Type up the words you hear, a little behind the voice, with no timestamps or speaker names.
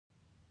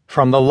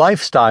From the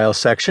lifestyle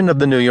section of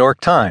the New York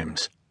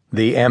Times,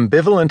 The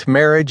Ambivalent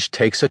Marriage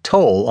Takes a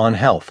Toll on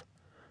Health,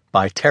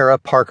 by Tara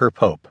Parker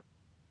Pope.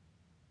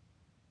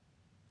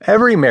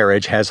 Every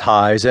marriage has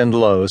highs and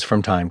lows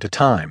from time to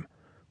time,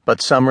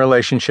 but some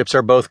relationships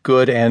are both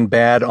good and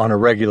bad on a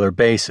regular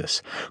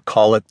basis.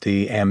 Call it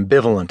the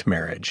ambivalent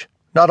marriage.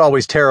 Not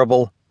always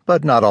terrible,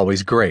 but not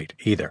always great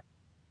either.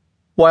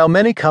 While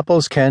many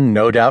couples can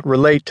no doubt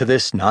relate to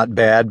this not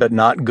bad but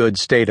not good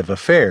state of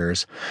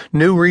affairs,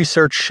 new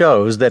research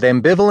shows that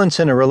ambivalence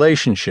in a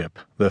relationship,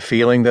 the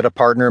feeling that a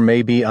partner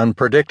may be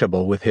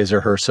unpredictable with his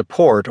or her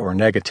support or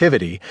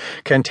negativity,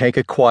 can take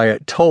a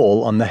quiet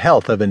toll on the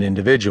health of an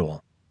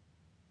individual.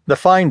 The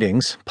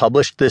findings,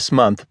 published this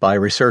month by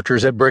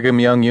researchers at Brigham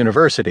Young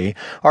University,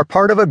 are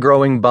part of a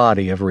growing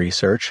body of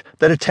research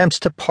that attempts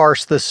to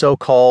parse the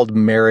so-called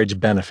marriage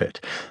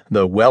benefit,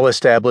 the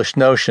well-established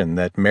notion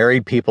that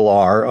married people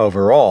are,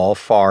 overall,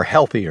 far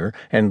healthier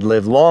and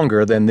live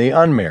longer than the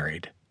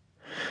unmarried.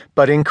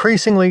 But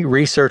increasingly,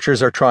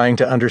 researchers are trying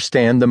to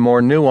understand the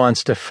more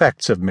nuanced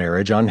effects of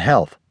marriage on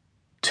health.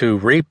 To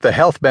reap the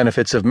health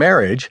benefits of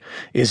marriage,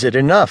 is it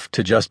enough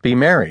to just be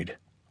married?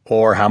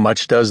 Or how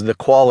much does the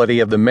quality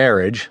of the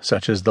marriage,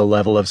 such as the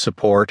level of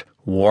support,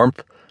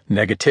 warmth,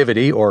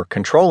 negativity, or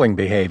controlling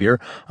behavior,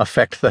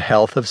 affect the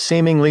health of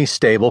seemingly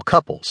stable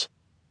couples?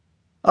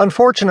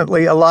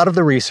 Unfortunately, a lot of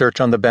the research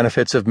on the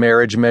benefits of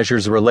marriage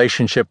measures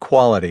relationship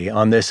quality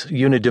on this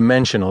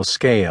unidimensional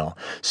scale,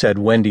 said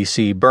Wendy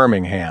C.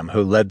 Birmingham,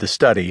 who led the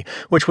study,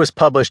 which was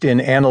published in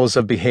Annals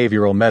of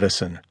Behavioral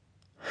Medicine.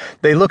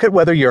 They look at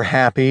whether you're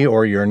happy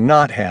or you're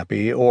not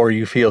happy, or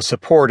you feel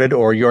supported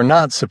or you're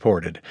not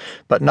supported,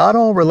 but not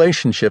all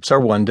relationships are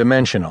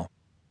one-dimensional.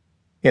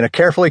 In a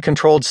carefully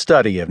controlled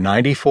study of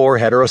 94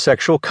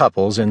 heterosexual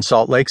couples in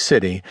Salt Lake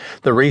City,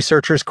 the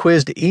researchers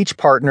quizzed each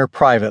partner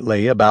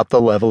privately about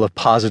the level of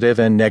positive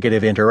and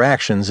negative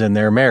interactions in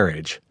their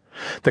marriage.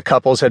 The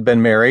couples had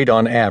been married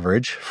on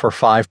average for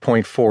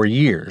 5.4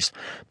 years,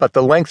 but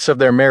the lengths of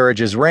their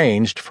marriages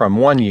ranged from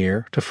 1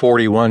 year to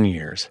 41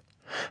 years.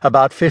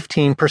 About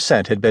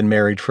 15% had been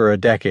married for a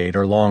decade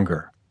or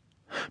longer.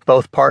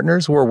 Both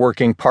partners were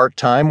working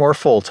part-time or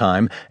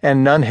full-time,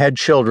 and none had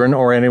children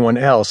or anyone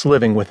else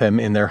living with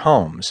them in their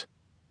homes.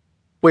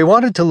 We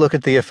wanted to look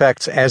at the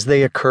effects as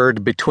they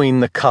occurred between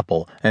the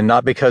couple, and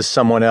not because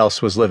someone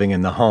else was living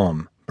in the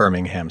home,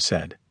 Birmingham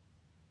said.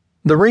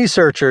 The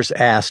researchers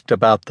asked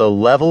about the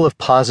level of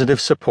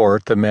positive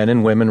support the men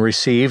and women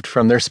received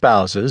from their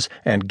spouses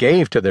and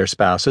gave to their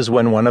spouses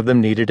when one of them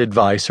needed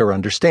advice or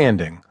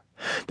understanding.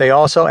 They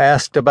also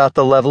asked about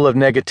the level of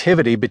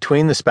negativity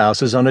between the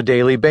spouses on a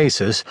daily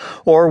basis,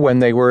 or when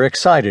they were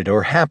excited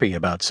or happy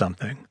about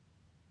something.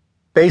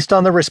 Based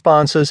on the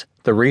responses,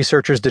 the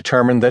researchers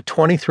determined that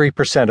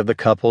 23% of the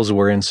couples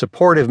were in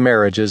supportive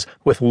marriages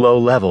with low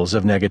levels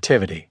of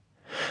negativity.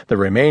 The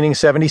remaining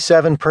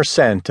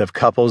 77% of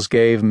couples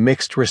gave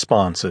mixed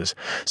responses,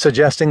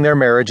 suggesting their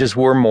marriages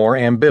were more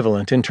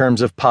ambivalent in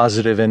terms of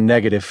positive and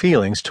negative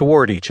feelings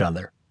toward each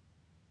other.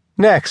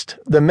 Next,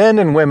 the men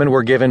and women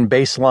were given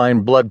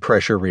baseline blood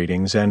pressure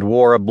readings and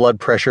wore a blood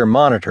pressure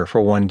monitor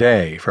for 1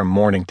 day, from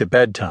morning to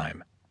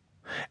bedtime.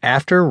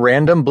 After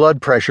random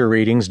blood pressure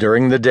readings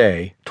during the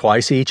day,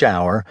 twice each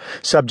hour,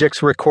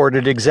 subjects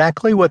recorded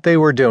exactly what they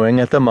were doing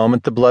at the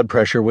moment the blood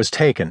pressure was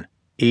taken: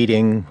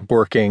 eating,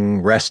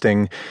 working,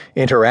 resting,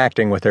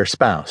 interacting with their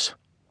spouse.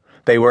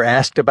 They were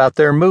asked about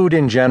their mood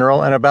in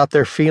general and about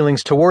their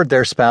feelings toward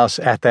their spouse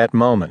at that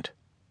moment.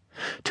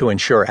 To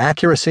ensure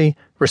accuracy,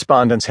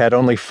 respondents had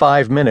only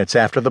 5 minutes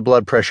after the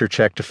blood pressure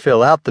check to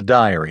fill out the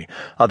diary,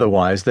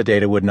 otherwise the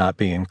data would not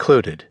be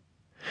included.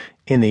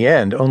 In the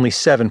end, only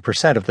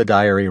 7% of the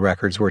diary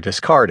records were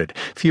discarded,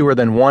 fewer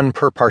than 1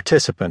 per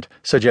participant,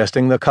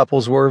 suggesting the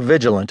couples were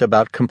vigilant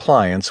about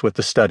compliance with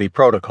the study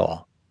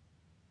protocol.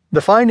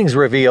 The findings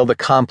reveal the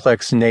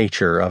complex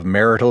nature of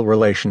marital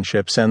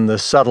relationships and the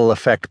subtle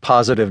effect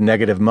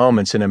positive-negative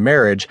moments in a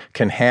marriage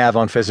can have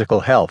on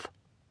physical health.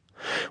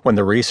 When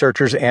the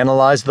researchers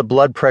analyzed the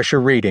blood pressure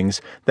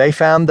readings, they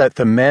found that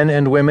the men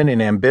and women in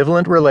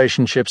ambivalent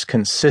relationships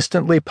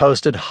consistently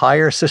posted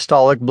higher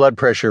systolic blood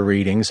pressure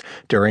readings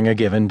during a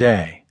given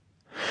day.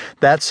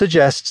 That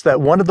suggests that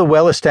one of the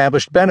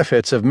well-established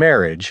benefits of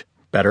marriage,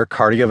 better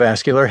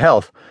cardiovascular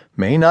health,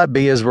 may not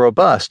be as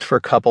robust for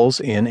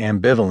couples in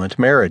ambivalent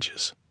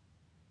marriages.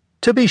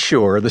 To be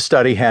sure, the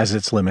study has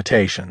its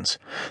limitations.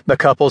 The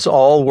couples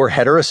all were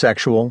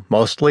heterosexual,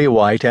 mostly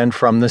white, and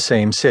from the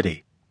same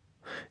city.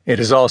 It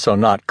is also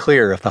not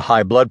clear if the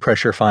high blood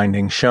pressure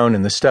findings shown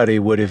in the study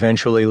would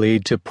eventually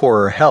lead to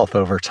poorer health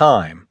over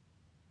time.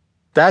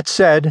 That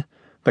said,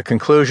 the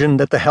conclusion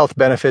that the health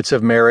benefits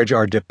of marriage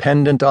are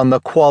dependent on the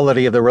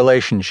quality of the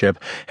relationship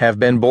have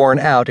been borne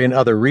out in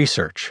other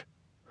research.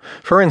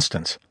 For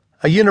instance,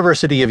 a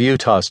University of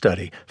Utah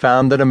study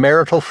found that a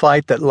marital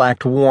fight that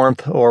lacked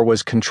warmth or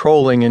was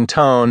controlling in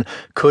tone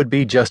could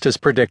be just as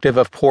predictive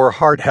of poor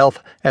heart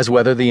health as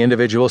whether the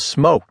individual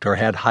smoked or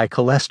had high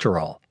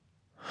cholesterol.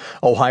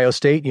 Ohio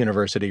State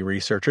University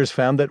researchers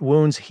found that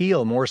wounds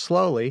heal more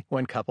slowly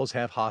when couples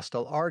have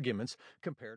hostile arguments compared